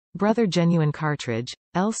Brother Genuine Cartridge,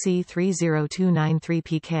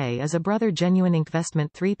 LC302993PKS is a Brother Genuine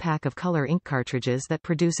INKvestment 3-pack of color ink cartridges that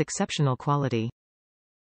produce exceptional quality.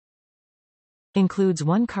 Includes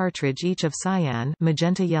one cartridge each of cyan,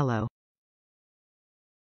 magenta yellow.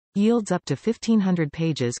 Yields up to 1500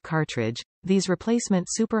 pages cartridge. These replacement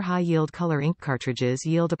super high-yield color ink cartridges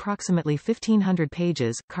yield approximately 1500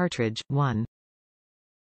 pages cartridge, 1.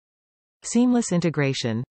 Seamless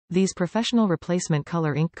integration. These professional replacement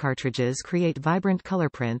color ink cartridges create vibrant color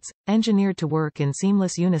prints, engineered to work in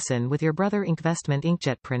seamless unison with your Brother INKvestment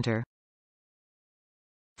inkjet printer.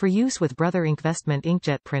 For use with Brother INKvestment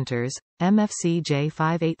inkjet printers, MFC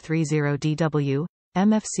J5830DW,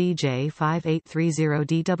 MFC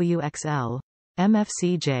J5830DW XL,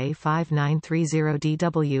 MFC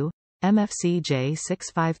J5930DW, MFC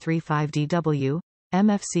J6535DW,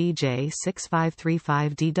 MFC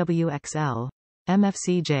J6535DW XL,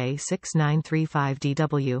 MFC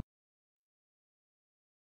J6935DW.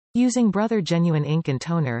 Using Brother Genuine ink and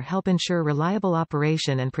toner help ensure reliable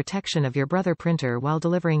operation and protection of your Brother printer while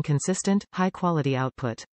delivering consistent, high-quality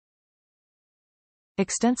output.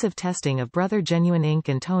 Extensive testing of Brother Genuine ink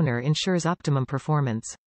and toner ensures optimum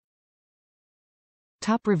performance.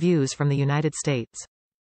 Top reviews from the United States.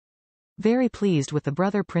 Very pleased with the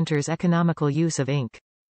Brother printer's economical use of ink.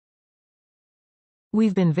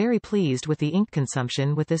 We've been very pleased with the ink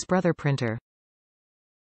consumption with this Brother printer.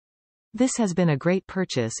 This has been a great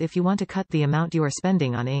purchase if you want to cut the amount you are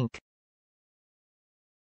spending on ink.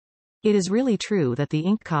 It is really true that the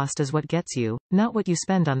ink cost is what gets you, not what you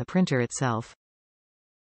spend on the printer itself.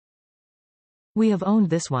 We have owned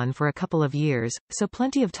this one for a couple of years, so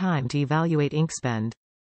plenty of time to evaluate ink spend.